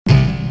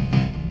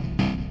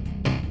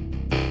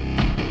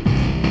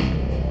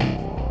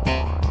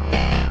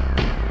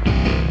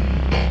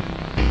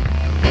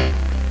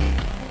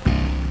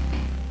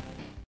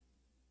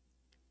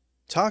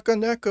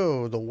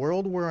Takaneko, the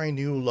world where I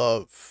knew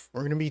love. We're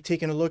going to be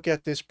taking a look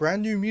at this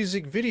brand new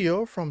music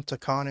video from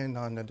Takane and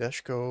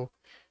Nadeshiko.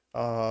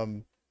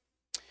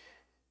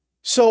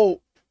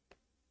 So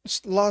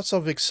lots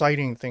of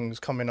exciting things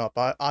coming up.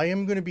 I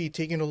am going to be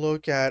taking a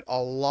look at a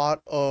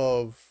lot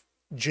of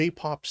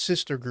J-pop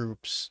sister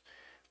groups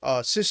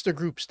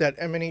that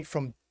emanate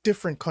from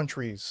different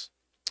countries.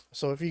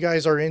 So if you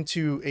guys are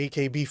into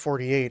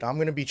AKB48, I'm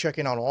going to be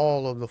checking out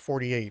all of the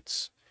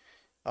 48s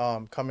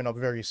coming up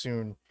very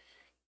soon.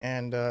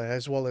 And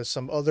as well as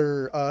some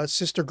other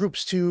sister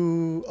groups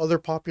to other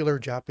popular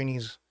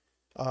Japanese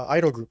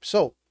idol groups.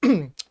 So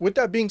with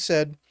that being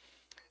said,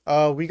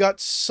 we got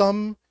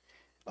some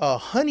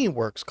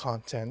Honeyworks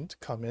content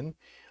coming.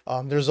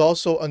 There's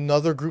also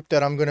another group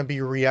that I'm going to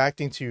be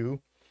reacting to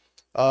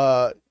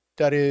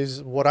that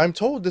is what I'm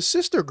told the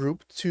sister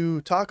group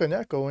to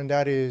Takaneko, and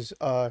that is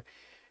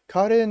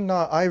Karen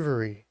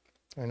Ivory.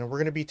 And we're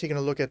going to be taking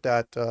a look at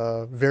that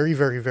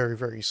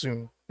very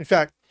soon. In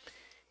fact,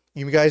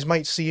 you guys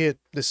might see it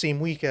the same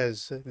week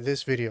as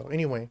this video.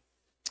 Anyway,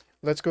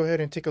 let's go ahead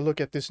and take a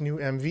look at this new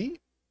MV.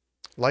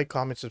 Like,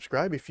 comment,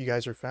 subscribe if you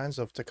guys are fans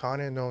of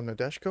Takane no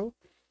Nadeshiko.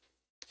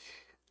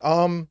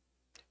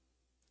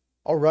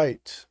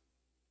 Alright.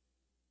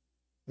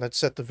 Let's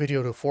set the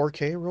video to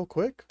 4K real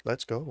quick.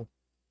 Let's go.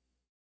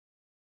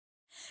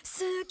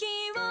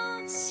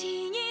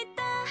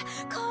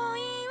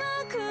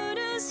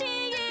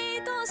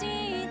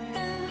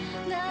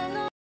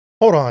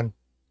 Hold on.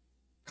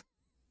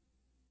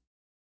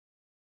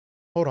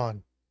 Hold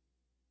on.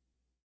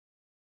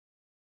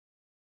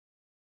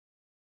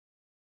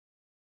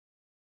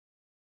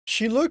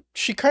 She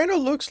kind of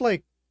looks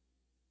like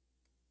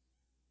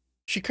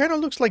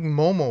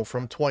Momo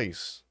from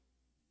Twice.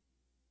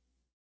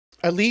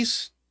 At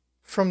least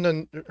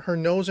from her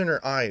nose and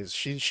her eyes.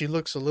 She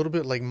looks a little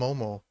bit like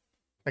Momo.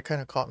 That kind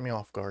of caught me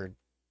off guard.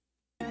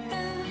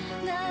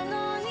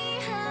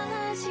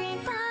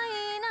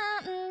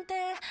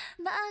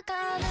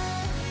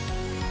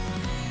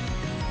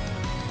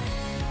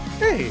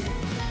 Hey!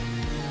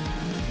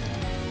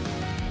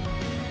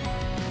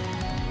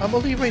 I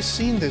believe I've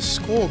seen this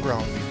school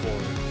ground before.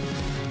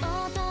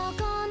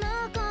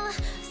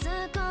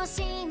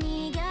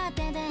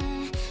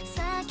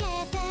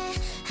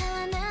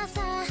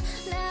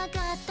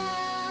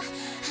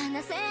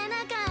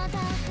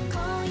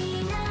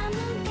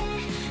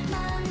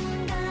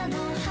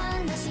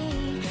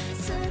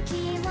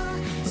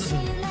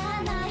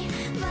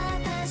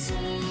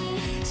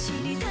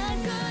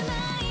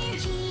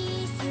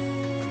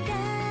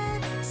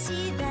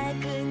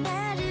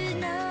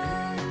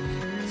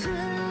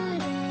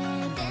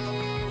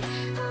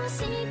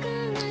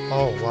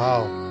 Oh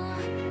wow.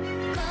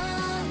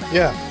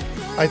 Yeah.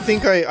 I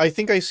think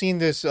I seen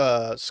this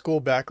school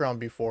background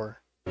before.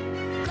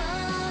 And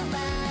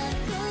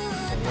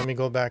let me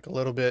go back a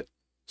little bit.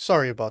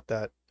 Sorry about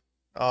that.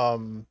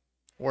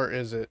 Where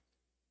is it?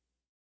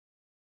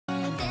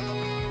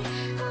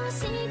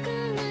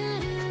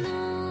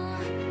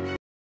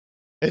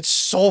 It's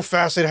so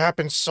fast. It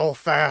happens so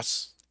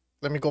fast.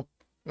 Let me go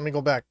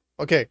back.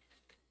 Okay.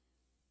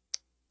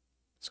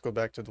 Let's go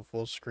back to the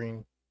full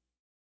screen.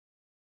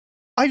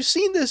 I've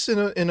seen this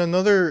in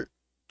another,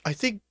 I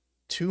think,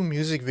 2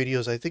 music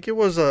videos. I think it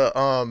was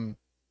a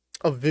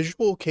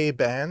visual K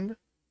band,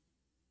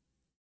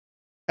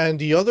 and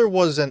the other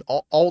was an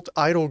alt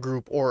idol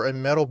group or a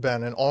metal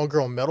band, an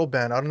all-girl metal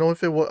band. I don't know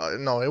if it was,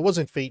 no, it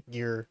wasn't Fate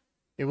Gear.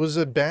 It was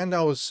a band that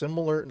was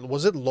similar.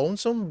 Was it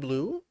Lonesome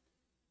Blue?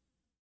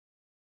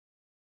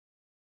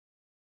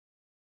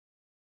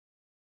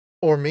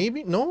 Or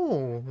maybe,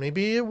 no,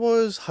 maybe it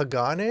was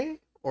Hagane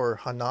or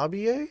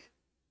Hanabie.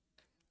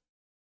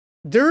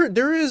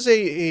 There is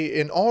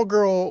an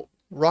all-girl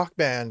rock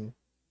band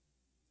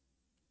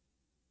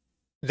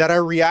that I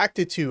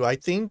reacted to, I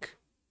think,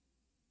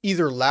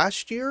 either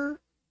last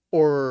year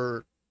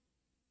or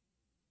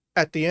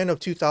at the end of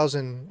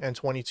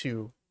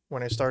 2022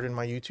 when I started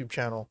my YouTube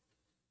channel.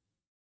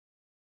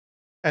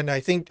 And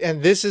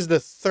and this is the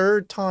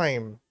 3rd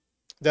time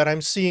that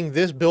I'm seeing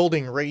this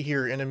building right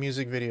here in a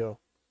music video.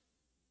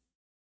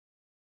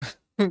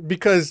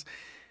 Because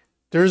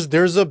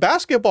there's a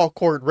basketball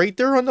court right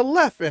there on the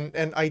left,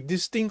 and I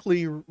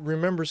distinctly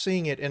remember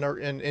seeing it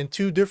in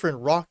 2 different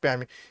rock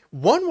bands.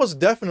 One was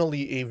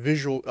definitely a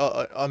visual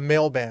a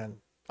male band,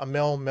 a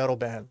male metal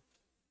band.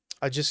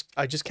 I just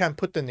can't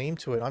put the name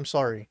to it. I'm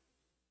sorry.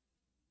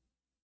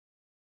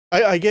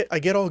 I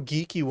get all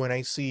geeky when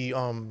I see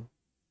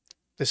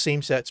the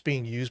same sets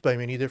being used by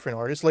many different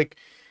artists. Like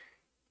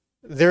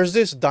there's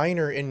this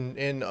diner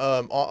in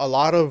a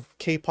lot of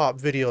K-pop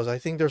videos. I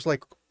think there's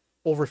like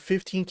over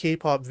 15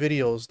 K-pop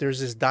videos. There's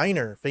this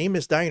diner,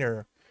 famous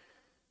diner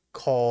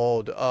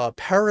called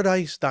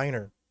Paradise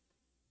Diner,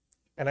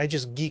 and I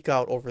just geek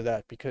out over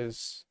that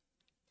because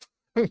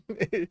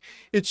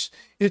it's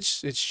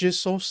just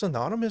so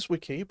synonymous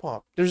with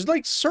K-pop. There's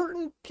like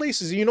certain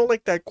places, you know,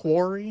 like that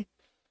quarry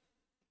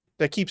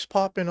that keeps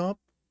popping up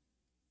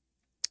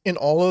in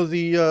all of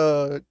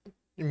the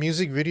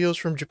music videos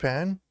from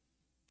Japan,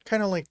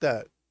 kind of like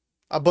that.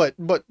 But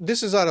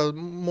this is at a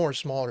more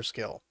smaller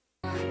scale.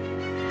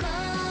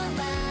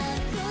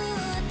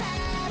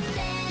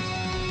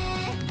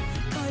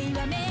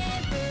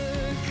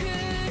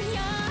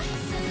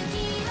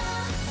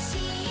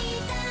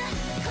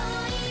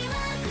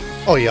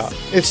 Oh yeah,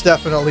 it's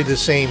definitely the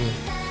same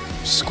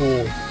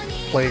school,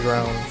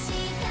 playground,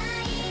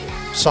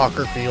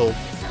 soccer field.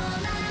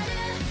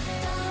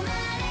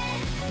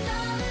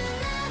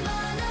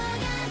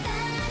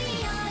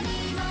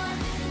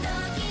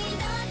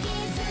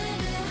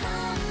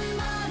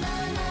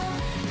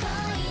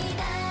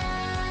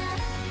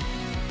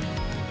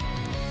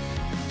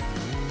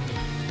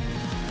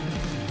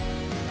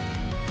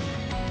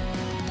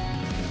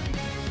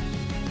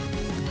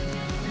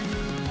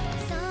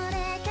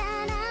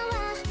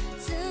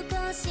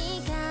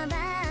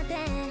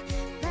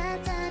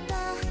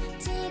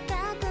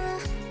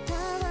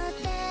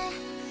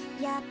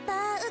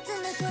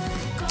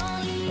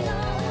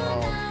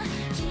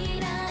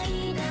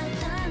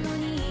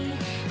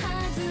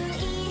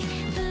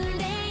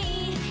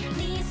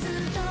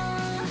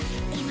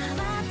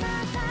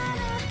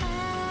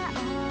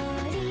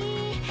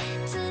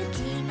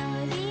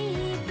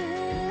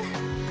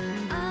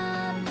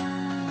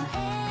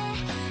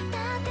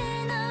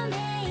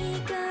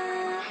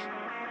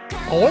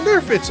 I wonder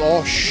if it's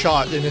all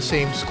shot in the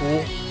same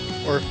school,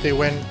 or if they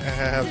went and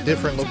have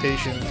different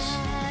locations.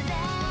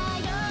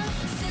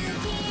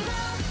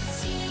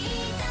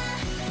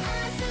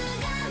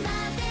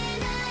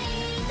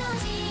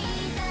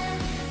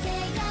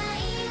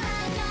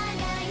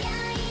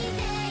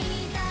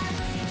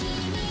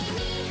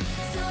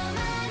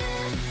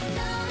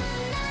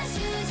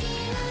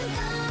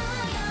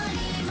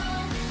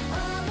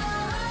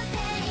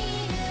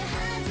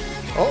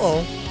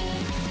 Uh-oh.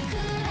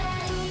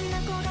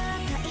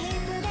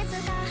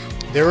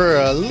 They were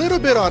a little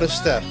bit out of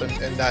step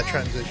in that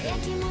transition.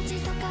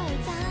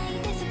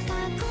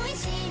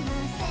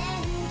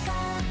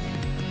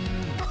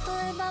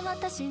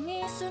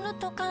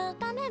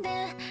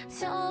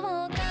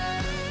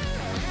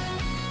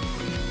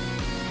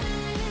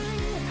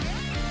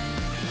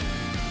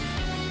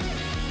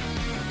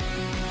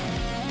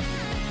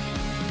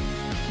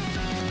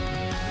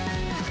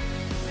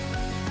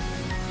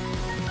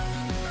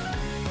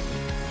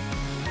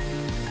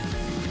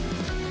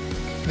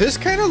 This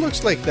kind of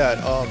looks like that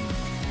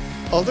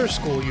other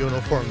school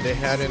uniform they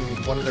had in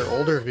one of their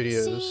older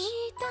videos.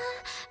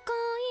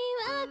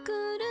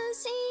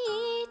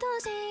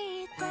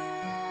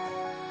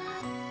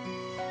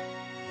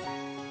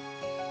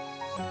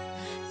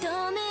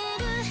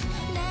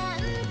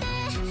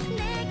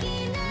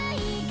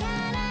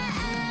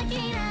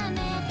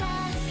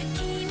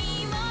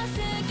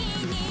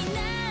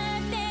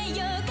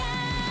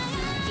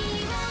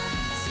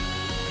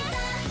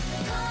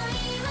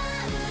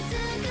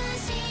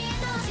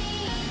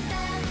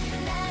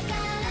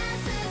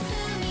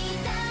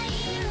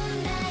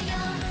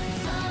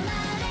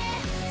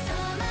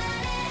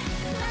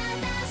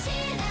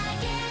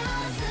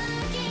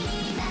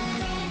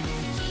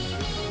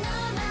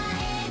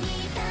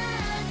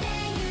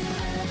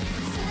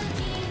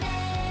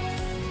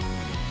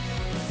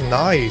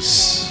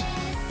 Nice.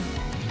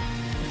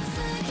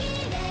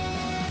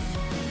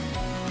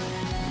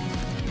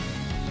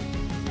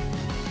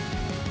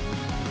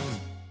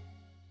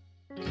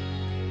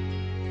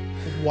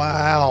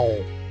 Wow.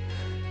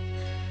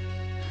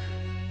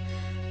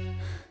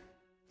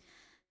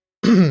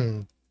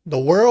 The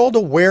world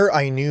where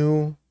I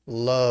knew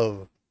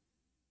love.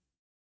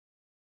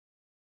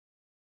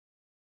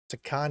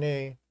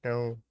 Takane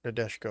no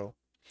Nadeshiko.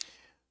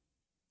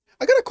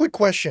 I got a quick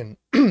question.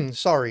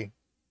 Sorry.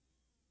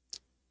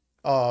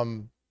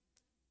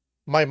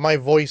 My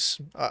voice,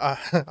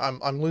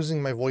 I'm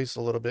losing my voice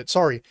a little bit.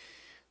 Sorry.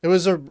 There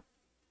was a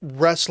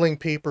wrestling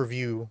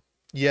pay-per-view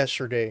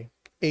yesterday,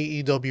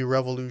 AEW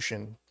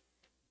Revolution.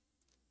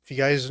 If you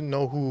guys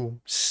know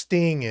who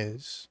Sting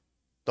is,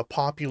 the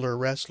popular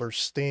wrestler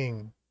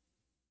Sting,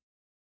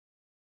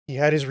 he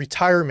had his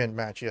retirement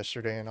match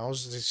yesterday, and I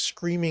was just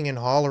screaming and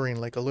hollering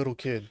like a little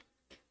kid.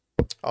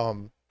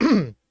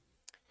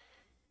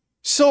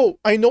 So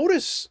I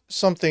noticed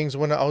some things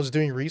when I was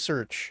doing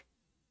research.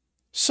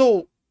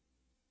 So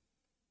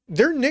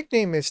their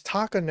nickname is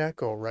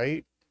Takaneko,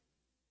 right?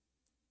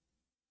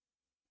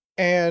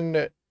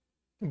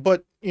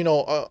 But you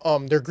know,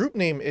 their group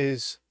name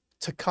is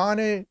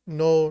Takane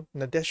no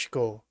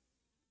Nadeshiko.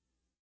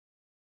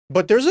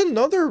 But there's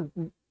another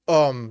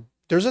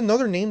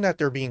name that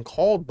they're being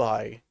called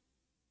by,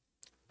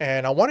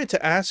 and I wanted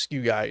to ask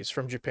you guys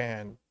from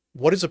Japan,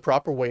 what is the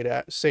proper way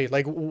to say,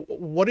 like,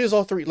 what is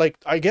all three? Like,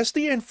 I guess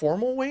the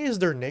informal way is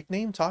their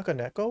nickname,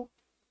 Takaneko.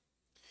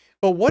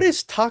 But what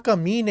is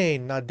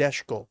Takamine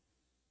Nadeshiko?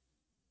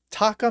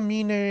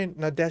 Takamine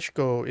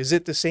Nadeshiko, is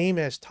it the same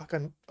as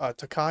Takane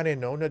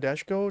no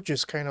Nadeshiko?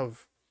 Just kind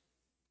of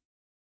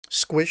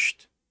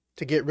squished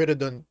to get rid of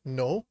the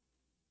no?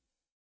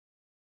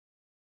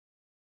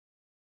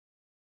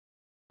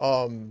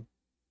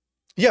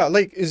 Yeah,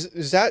 like,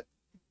 is that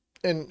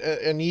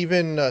an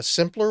even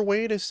simpler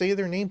way to say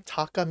their name,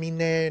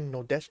 Takamine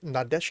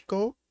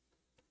Nadeshiko,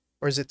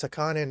 or is it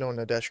Takane no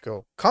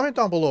Nadeshiko? Comment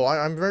down below.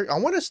 I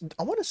want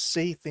to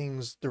say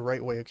things the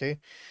right way, okay?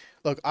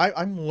 Look,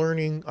 I'm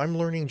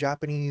learning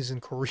Japanese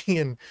and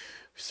Korean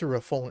through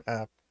a phone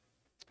app.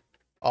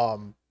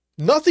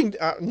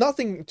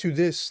 Nothing to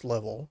this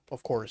level,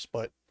 of course,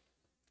 but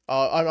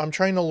I'm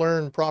trying to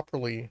learn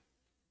properly,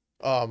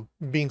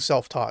 being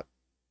self-taught.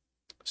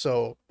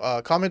 So,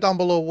 comment down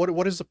below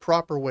what is the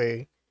proper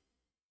way.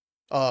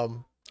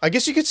 I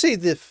guess you could say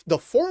the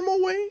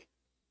formal way.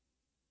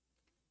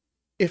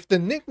 If the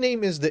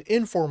nickname is the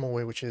informal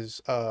way, which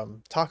is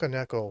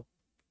Takaneko,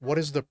 what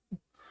is the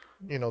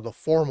the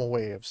formal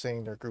way of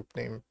saying their group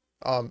name?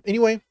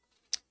 Anyway,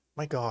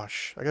 my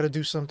gosh, I gotta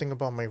do something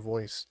about my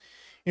voice.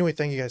 Anyway,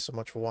 thank you guys so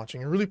much for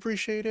watching. I really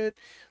appreciate it.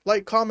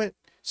 Like, comment,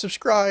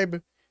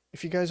 subscribe.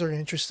 If you guys are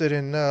interested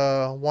in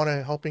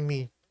helping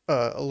me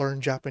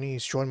learn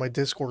Japanese, join my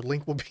Discord.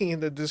 Link will be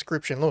in the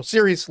description. No,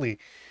 seriously.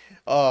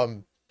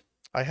 I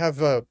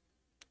have a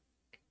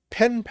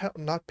pen pal,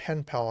 not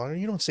pen pal.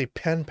 You don't say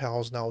pen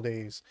pals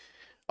nowadays.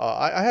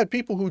 I had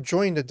people who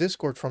joined the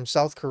Discord from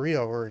South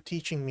Korea were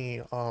teaching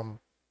me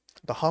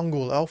the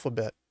Hangul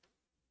alphabet.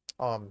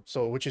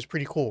 So which is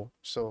pretty cool.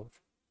 So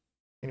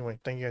anyway,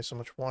 thank you guys so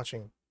much for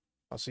watching.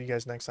 I'll see you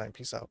guys next time.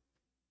 Peace out.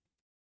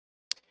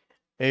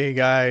 Hey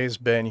guys,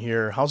 Ben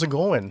here. How's it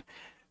going?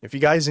 If you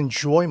guys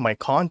enjoy my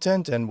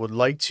content and would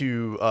like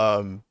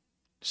to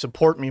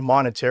support me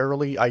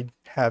monetarily, I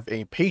have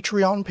a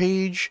Patreon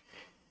page.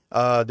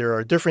 There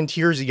are different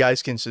tiers you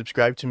guys can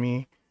subscribe to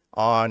me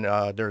on.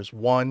 There's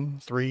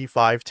 $1, $3,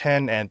 $5,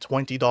 $10, and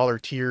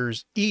 $20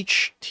 tiers.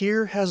 Each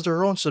tier has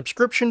their own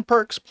subscription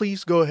perks.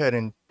 Please go ahead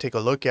and take a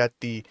look at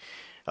the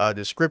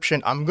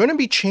description. I'm going to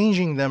be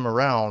changing them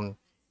around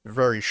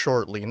very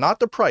shortly. Not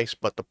the price,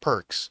 but the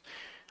perks.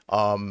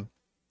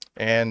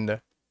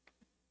 And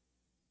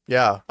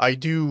yeah, I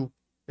do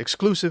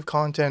exclusive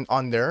content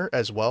on there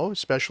as well,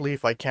 especially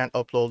if I can't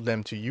upload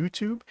them to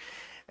YouTube.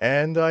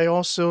 And I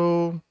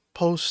also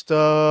post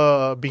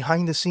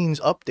behind the scenes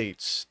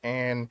updates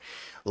and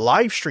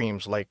live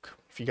streams. Like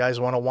if you guys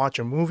want to watch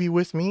a movie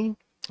with me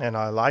and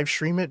I live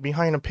stream it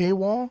behind a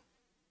paywall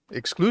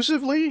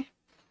exclusively,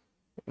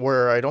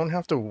 where I don't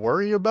have to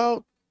worry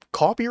about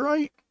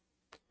copyright,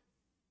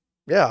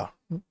 yeah,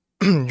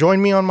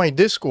 join me on my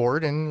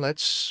Discord and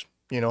let's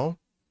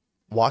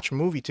watch a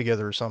movie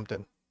together or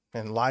something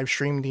and live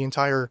stream the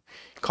entire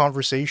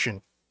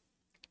conversation.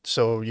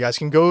 So you guys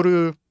can go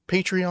to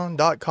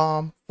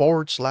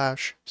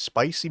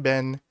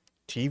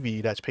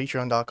patreon.com/SpicyBenTV. That's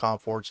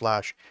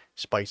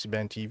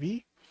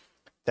patreon.com/SpicyBenTV.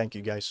 Thank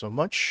you guys so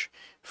much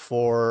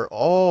for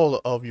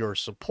all of your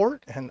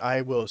support, and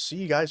I will see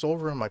you guys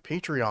over on my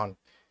Patreon,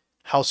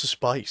 House of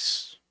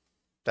Spice.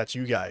 That's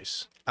you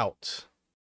guys. Out.